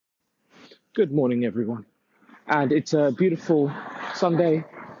Good morning, everyone. And it's a beautiful Sunday,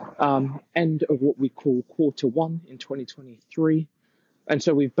 end of what we call quarter one in 2023. And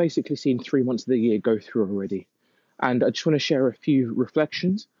so we've basically seen 3 months of the year go through already. And I just want to share a few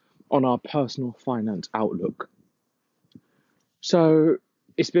reflections on our personal finance outlook. So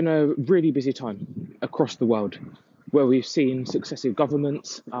it's been a really busy time across the world where we've seen successive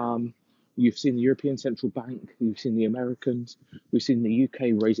governments. You've seen the European Central Bank, you've seen the Americans, we've seen the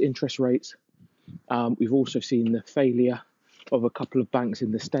UK raise interest rates. We've also seen the failure of a couple of banks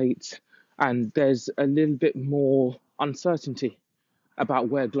in the States, and there's a little bit more uncertainty about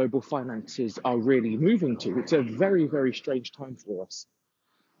where global finances are really moving to. It's a very, very strange time for us.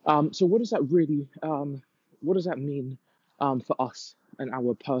 So, what does that mean for us and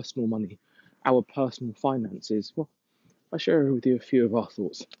our personal money, our personal finances? Well, I'll share with you a few of our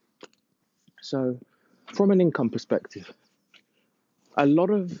thoughts. So, from an income perspective, a lot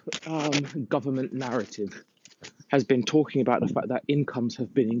of government narrative has been talking about the fact that incomes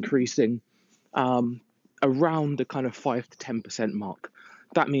have been increasing around the kind of 5 to 10% mark.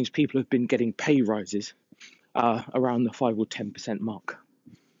 That means people have been getting pay rises around the 5 or 10% mark.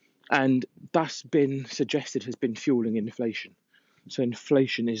 And that's been suggested has been fueling inflation. So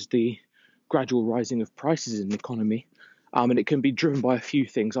inflation is the gradual rising of prices in the economy. And it can be driven by a few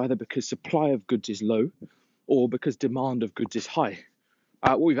things, either because supply of goods is low or because demand of goods is high.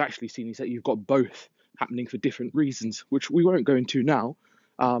 What we've actually seen is that you've got both happening for different reasons, which we won't go into now.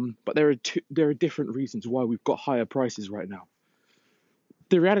 But there are different reasons why we've got higher prices right now.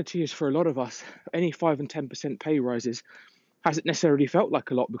 The reality is, for a lot of us, any 5 and 10% pay rises hasn't necessarily felt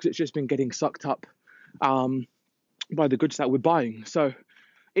like a lot because it's just been getting sucked up by the goods that we're buying. So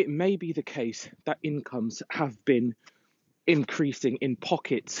it may be the case that incomes have been increasing in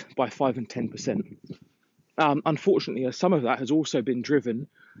pockets by 5 and 10%. Unfortunately, some of that has also been driven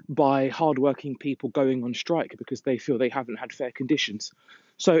by hardworking people going on strike because they feel they haven't had fair conditions.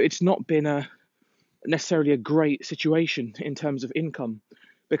 So it's not been necessarily a great situation in terms of income,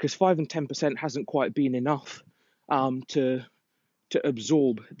 because 5 and 10% hasn't quite been enough to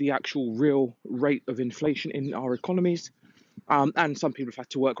absorb the actual real rate of inflation in our economies. And some people have had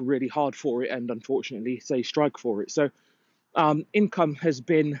to work really hard for it and unfortunately say strike for it. So income has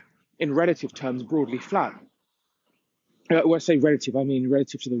been, in relative terms, broadly flat. When I say relative, I mean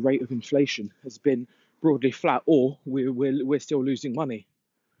relative to the rate of inflation has been broadly flat, or we're still losing money.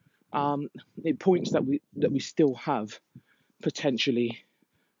 It points that we still have potentially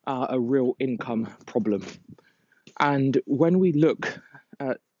a real income problem. And when we look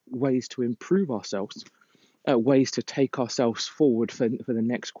at ways to improve ourselves, ways to take ourselves forward for the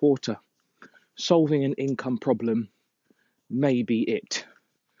next quarter, solving an income problem may be it.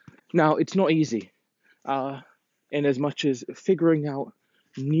 Now, it's not easy, in as much as figuring out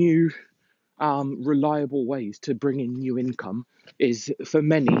new, reliable ways to bring in new income is, for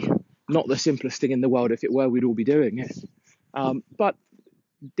many, not the simplest thing in the world. If it were, we'd all be doing it. But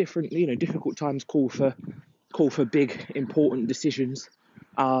difficult times call for big, important decisions,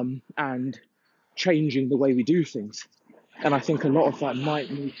 and changing the way we do things. And I think a lot of that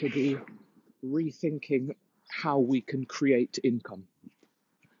might need to be rethinking how we can create income.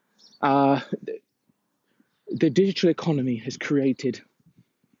 Uh, the digital economy has created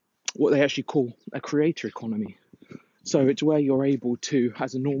what they actually call a creator economy. So it's where you're able to,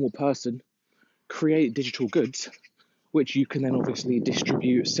 as a normal person, create digital goods, which you can then obviously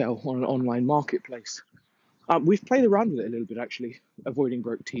distribute, sell on an online marketplace. We've played around with it a little bit, actually, Avoiding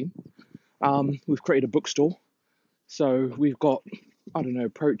Broke team. We've created a bookstore. So we've got, I don't know,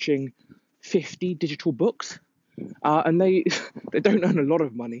 approaching 50 digital books. And they they don't earn a lot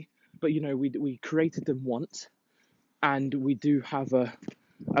of money, but we created them once, and we do have a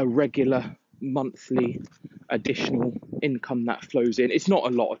regular monthly additional income that flows in. It's not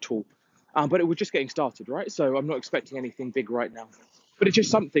a lot at all, but we're just getting started, right? So I'm not expecting anything big right now, but it's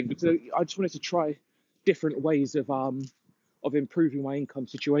just something because I just wanted to try different ways of improving my income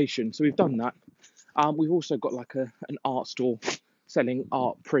situation. So we've done that. We've also got like an art store selling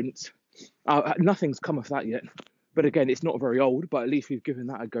art prints. Nothing's come of that yet, but again, it's not very old, but at least we've given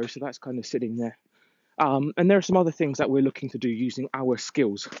that a go. So that's kind of sitting there. And there are some other things that we're looking to do using our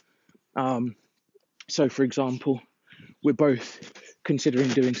skills. So, for example, we're both considering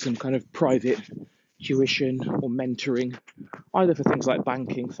doing some kind of private tuition or mentoring, either for things like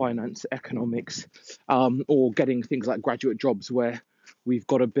banking, finance, economics, or getting things like graduate jobs where we've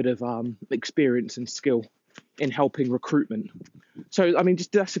got a bit of experience and skill in helping recruitment. So, I mean,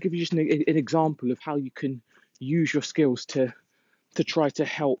 just that's to give you just an example of how you can use your skills to try to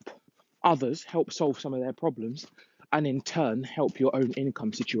help others, help solve some of their problems, and in turn help your own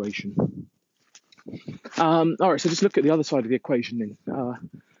income situation. All right, so just look at the other side of the equation then,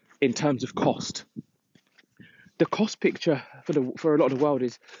 in terms of cost. The cost picture for a lot of the world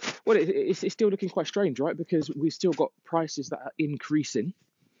is, well, it's still looking quite strange, right? Because we've still got prices that are increasing.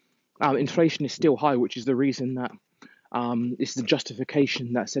 Inflation is still high, which is the reason that it's the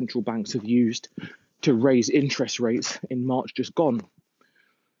justification that central banks have used to raise interest rates in March just gone.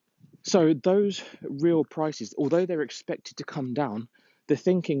 So those real prices, although they're expected to come down, the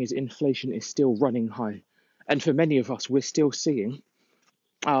thinking is inflation is still running high. And for many of us, we're still seeing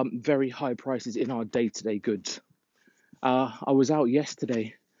very high prices in our day-to-day goods. I was out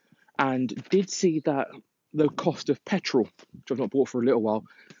yesterday and did see that the cost of petrol, which I've not bought for a little while,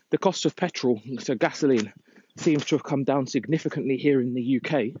 the cost of petrol, so gasoline, seems to have come down significantly here in the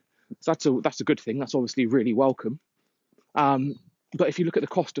UK. So that's a good thing. That's obviously really welcome. But if you look at the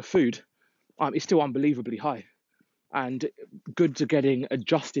cost of food, it's still unbelievably high, and goods are getting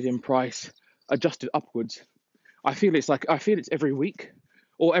adjusted in price, adjusted upwards. I feel it's every week,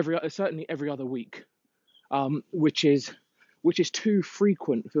 or certainly every other week, which is too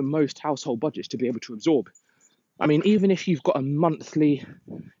frequent for most household budgets to be able to absorb. I mean, even if you've got a monthly,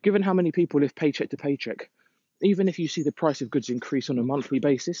 given how many people live paycheck to paycheck, even if you see the price of goods increase on a monthly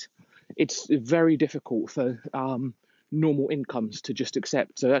basis, it's very difficult for normal incomes to just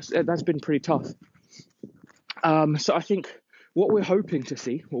accept. So that's been pretty tough. So I think what we're hoping to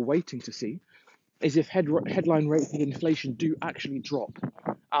see, or waiting to see, is if headline rates of inflation do actually drop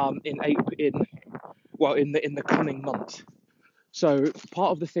in the coming months. So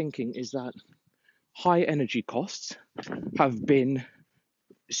part of the thinking is that high energy costs have been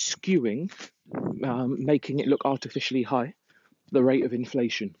skewing, making it look artificially high, the rate of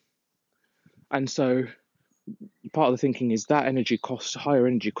inflation. And so part of the thinking is that higher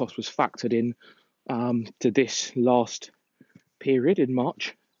energy cost was factored in to this last period in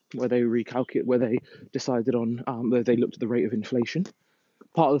March, where they decided on where they looked at the rate of inflation.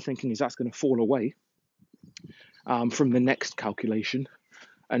 Part of the thinking is that's going to fall away from the next calculation.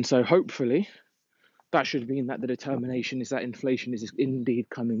 And so hopefully that should mean that the determination is that inflation is indeed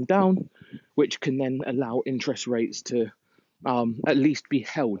coming down, which can then allow interest rates to at least be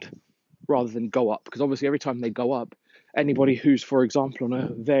held rather than go up. Because obviously every time they go up, anybody who's, for example, on a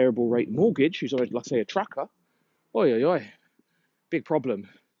variable rate mortgage, who's already, let's say, a tracker, big problem,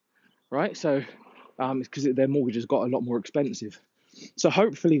 right? So it's because their mortgage has got a lot more expensive. So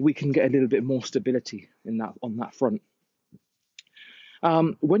hopefully we can get a little bit more stability on that front.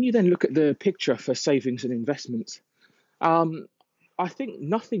 When you then look at the picture for savings and investments, I think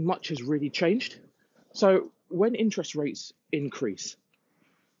nothing much has really changed. So when interest rates increase,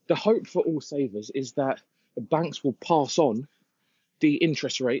 the hope for all savers is that the banks will pass on the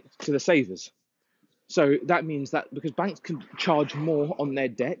interest rate to the savers. So that means that because banks can charge more on their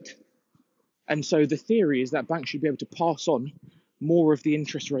debt, and so the theory is that banks should be able to pass on more of the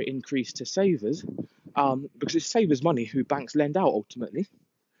interest rate increase to savers, because it's savers' money who banks lend out ultimately.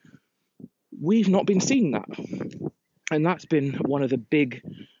 We've not been seeing that, and that's been one of the big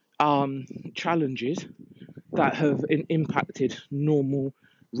challenges that have impacted normal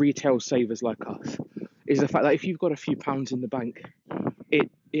retail savers like us, is the fact that if you've got a few pounds in the bank,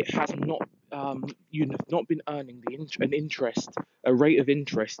 it has not you've not been earning a rate of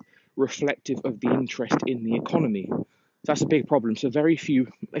interest reflective of the interest in the economy. So that's a big problem. So very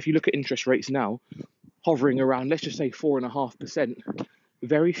few, if you look at interest rates now, hovering around, let's just say 4.5%,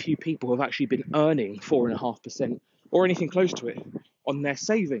 very few people have actually been earning 4.5% or anything close to it on their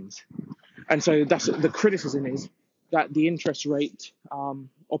savings. And so that's the criticism, is that the interest rate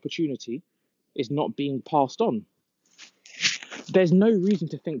opportunity is not being passed on. There's no reason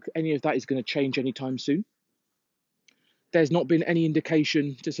to think any of that is going to change anytime soon. There's not been any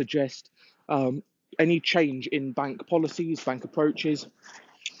indication to suggest any change in bank policies, bank approaches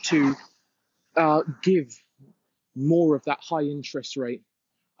to give more of that high interest rate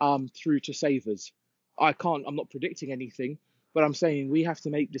through to savers. I'm not predicting anything, but I'm saying we have to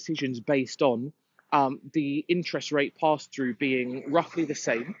make decisions based on the interest rate pass-through being roughly the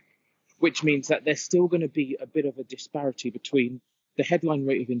same, which means that there's still going to be a bit of a disparity between the headline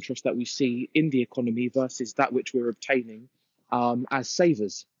rate of interest that we see in the economy versus that which we're obtaining as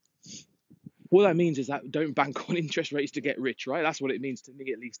savers. What that means is that don't bank on interest rates to get rich, right? That's what it means to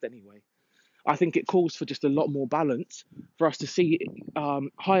me, at least, anyway. I think it calls for just a lot more balance for us to see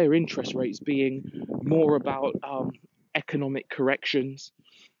higher interest rates being more about economic corrections.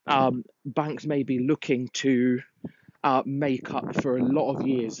 Banks may be looking to make up for a lot of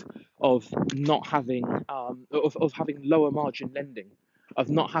years of not having of having lower margin lending, of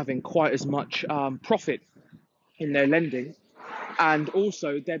not having quite as much profit in their lending, And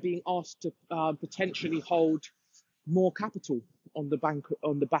also, they're being asked to potentially hold more capital on the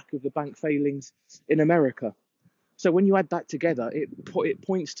back of the bank failings in America. So when you add that together, it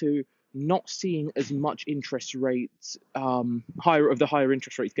points to not seeing as much interest rates, higher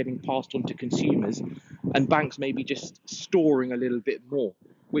interest rates getting passed on to consumers, and banks maybe just storing a little bit more,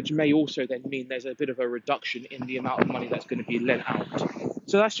 which may also then mean there's a bit of a reduction in the amount of money that's going to be lent out.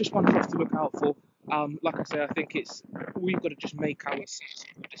 So that's just one for us to look out for. Like I say, I think we've got to just make our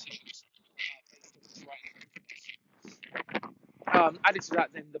sensible decisions. Added to that,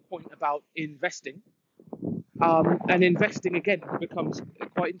 then the point about investing. And investing again becomes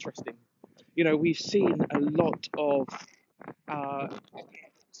quite interesting. We've seen a lot of on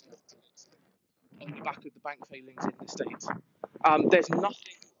the back of the bank failings in the States. There's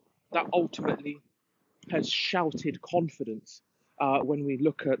nothing that ultimately has shouted confidence when we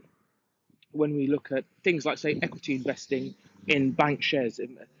look at things like, say, equity investing in bank shares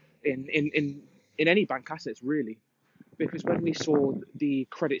in any bank assets, really. Because when we saw the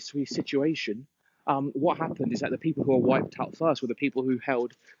Credit Suisse situation, what happened is that the people who were wiped out first were the people who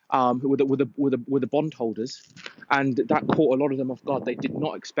held, were the bondholders, and that caught a lot of them off guard. They did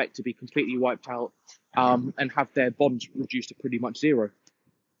not expect to be completely wiped out and have their bonds reduced to pretty much zero.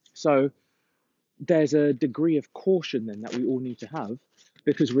 So there's a degree of caution then that we all need to have,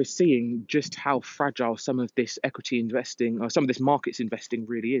 because we're seeing just how fragile some of this equity investing or some of this markets investing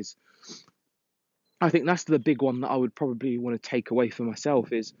really is. I think that's the big one that I would probably want to take away for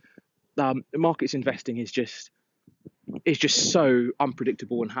myself is markets investing is just so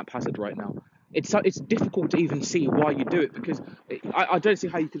unpredictable and haphazard right now. It's difficult to even see why you do it, because I don't see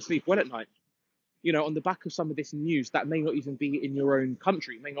how you can sleep well at night. On the back of some of this news that may not even be in your own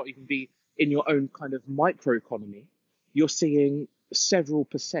country, may not even be in your own kind of microeconomy, you're seeing several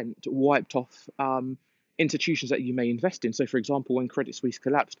percent wiped off institutions that you may invest in. So, for example, when Credit Suisse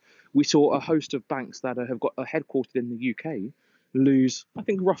collapsed, we saw a host of banks that have got headquartered in the UK lose, I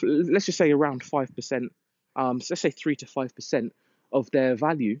think, roughly, let's just say around 5%, so let's say 3 to 5% of their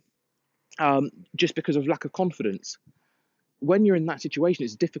value, just because of lack of confidence. When you're in that situation,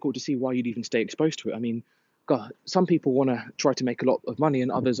 it's difficult to see why you'd even stay exposed to it. I mean, God, some people want to try to make a lot of money,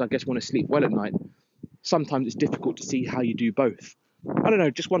 and others, I guess, want to sleep well at night. Sometimes it's difficult to see how you do both. I don't know,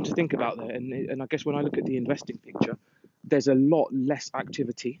 just one to think about there. And I guess when I look at the investing picture, there's a lot less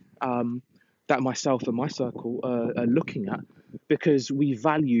activity that myself and my circle are looking at, because we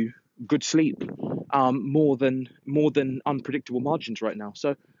value good sleep more than unpredictable margins right now.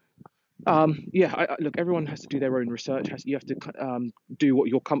 So look, everyone has to do their own research. You have to do what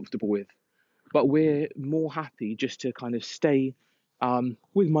you're comfortable with. But we're more happy just to kind of stay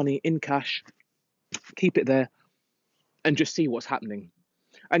with money in cash, keep it there, and just see what's happening.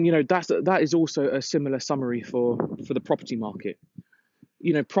 And that is also a similar summary for the property market.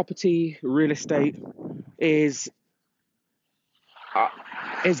 Property, real estate is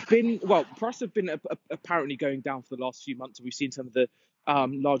has been, well, prices have been apparently going down for the last few months. We've seen some of the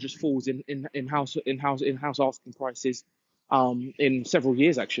largest falls in house asking prices in several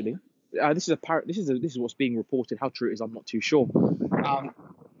years, actually. This is what's being reported. How true it is, I'm not too sure.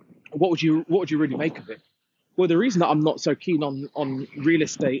 What would you really make of it? Well, the reason that I'm not so keen on real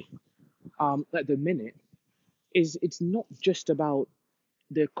estate at the minute is it's not just about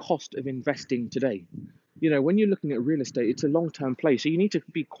the cost of investing today. When you're looking at real estate, it's a long-term play, so you need to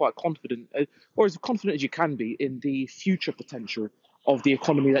be quite confident, or as confident as you can be, in the future potential of the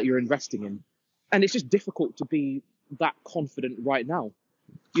economy that you're investing in. And it's just difficult to be that confident right now.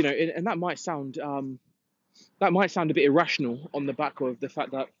 And that might sound a bit irrational on the back of the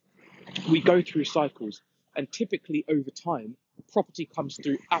fact that we go through cycles, and typically over time, property comes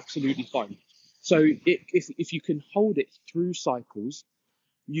through absolutely fine. So if you can hold it through cycles,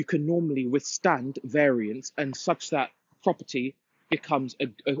 you can normally withstand variance, and such that property becomes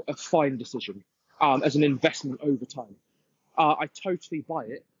a fine decision as an investment over time. I totally buy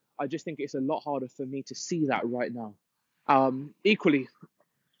it. I just think it's a lot harder for me to see that right now. Equally,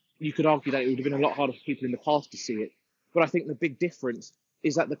 you could argue that it would have been a lot harder for people in the past to see it. But I think the big difference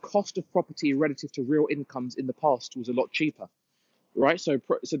is that the cost of property relative to real incomes in the past was a lot cheaper, right? So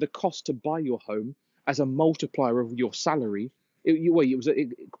the cost to buy your home as a multiplier of your salary,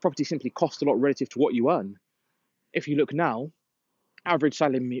 property simply cost a lot relative to what you earn. If you look now, average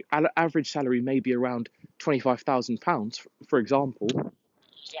salary may be around £25,000, for example.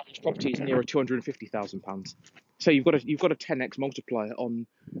 The average property is nearer £250,000. So you've got a 10x multiplier on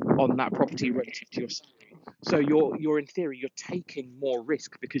that property relative to your salary. So you're in theory, you're taking more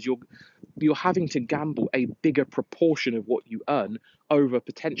risk, because you're having to gamble a bigger proportion of what you earn over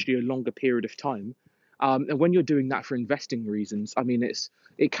potentially a longer period of time. And when you're doing that for investing reasons, I mean,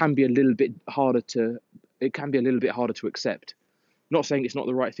 it can be a little bit harder to accept. Not saying it's not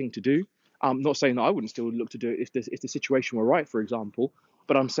the right thing to do. Not saying that I wouldn't still look to do it if the situation were right, for example.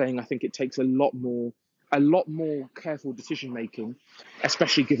 But I'm saying I think it takes a lot more careful decision making,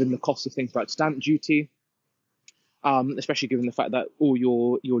 especially given the cost of things like stamp duty, especially given the fact that all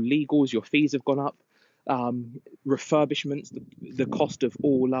your legals, your fees have gone up, refurbishments, the cost of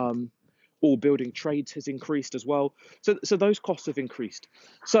all building trades has increased as well. So those costs have increased.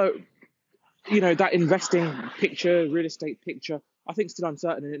 So that investing picture, real estate picture, I think still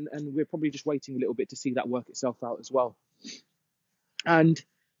uncertain, and we're probably just waiting a little bit to see that work itself out as well. And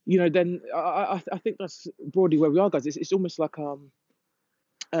then I think that's broadly where we are, guys. It's almost like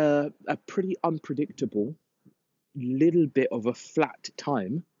a pretty unpredictable little bit of a flat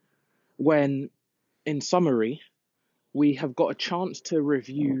time when, in summary, we have got a chance to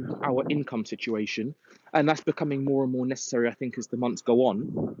review our income situation, and that's becoming more and more necessary, I think, as the months go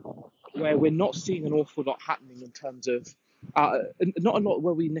on, where we're not seeing an awful lot happening in terms of not a lot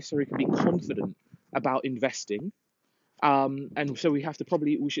where we necessarily can be confident about investing. And so we have to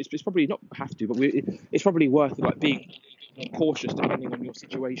it's probably not have to, but it's probably worth being cautious depending on your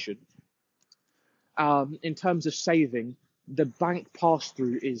situation. In terms of saving, the bank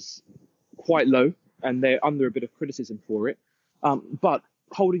pass-through is quite low, and they're under a bit of criticism for it. But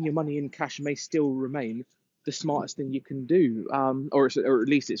holding your money in cash may still remain the smartest thing you can do, or at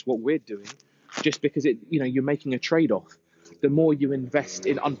least it's what we're doing, just because you're making a trade-off. The more you invest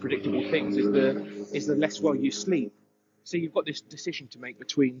in unpredictable things, is the less well you sleep. So you've got this decision to make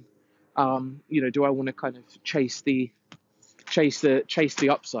between, do I want to kind of chase the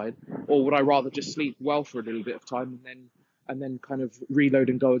upside, or would I rather just sleep well for a little bit of time and then kind of reload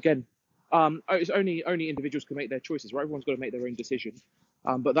and go again? It's only individuals can make their choices, right? Everyone's got to make their own decision.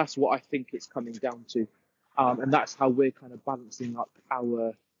 But that's what I think it's coming down to, and that's how we're kind of balancing up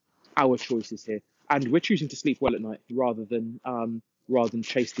our choices here. And we're choosing to sleep well at night rather than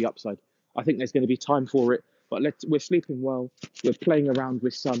chase the upside. I think there's going to be time for it, but we're sleeping well. We're playing around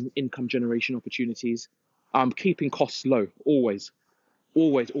with some income generation opportunities. Keeping costs low, always,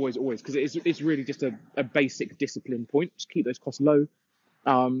 because it's really just a basic discipline point. Just keep those costs low.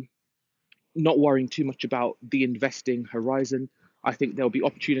 Not worrying too much about the investing horizon. I think there'll be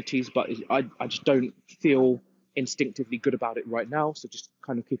opportunities, but I just don't feel instinctively good about it right now. So just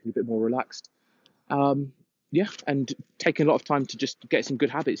kind of keeping a bit more relaxed. And taking a lot of time to just get some good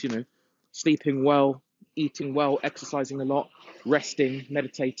habits, sleeping well, eating well, exercising a lot, resting,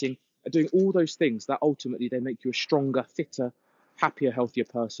 meditating, doing all those things that ultimately they make you a stronger, fitter, happier, healthier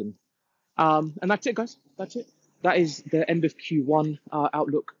person. And that's it, guys. That's it. That is the end of Q1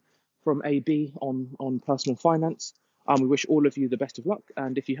 outlook from AB on personal finance. We wish all of you the best of luck.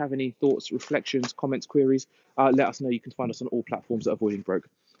 And if you have any thoughts, reflections, comments, queries, let us know. You can find us on all platforms at Avoiding Broke.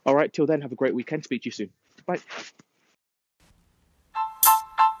 All right, till then, have a great weekend. Speak to you soon. Bye.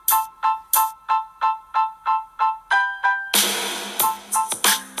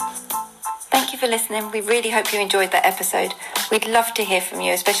 Thank you for listening. We really hope you enjoyed that episode. We'd love to hear from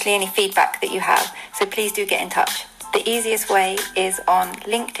you, especially any feedback that you have. So please do get in touch. The easiest way is on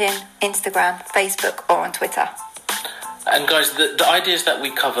LinkedIn, Instagram, Facebook, or on Twitter. And guys, the ideas that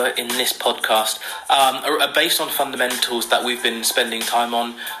we cover in this podcast are based on fundamentals that we've been spending time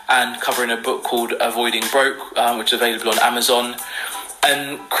on and covering a book called Avoiding Broke, which is available on Amazon.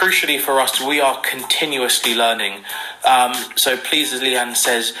 And crucially for us, we are continuously learning. So please, as Leanne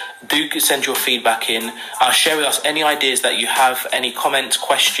says, do send your feedback in. Share with us any ideas that you have, any comments,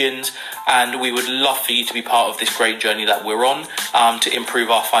 questions, and we would love for you to be part of this great journey that we're on to improve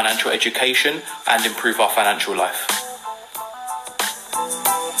our financial education and improve our financial life.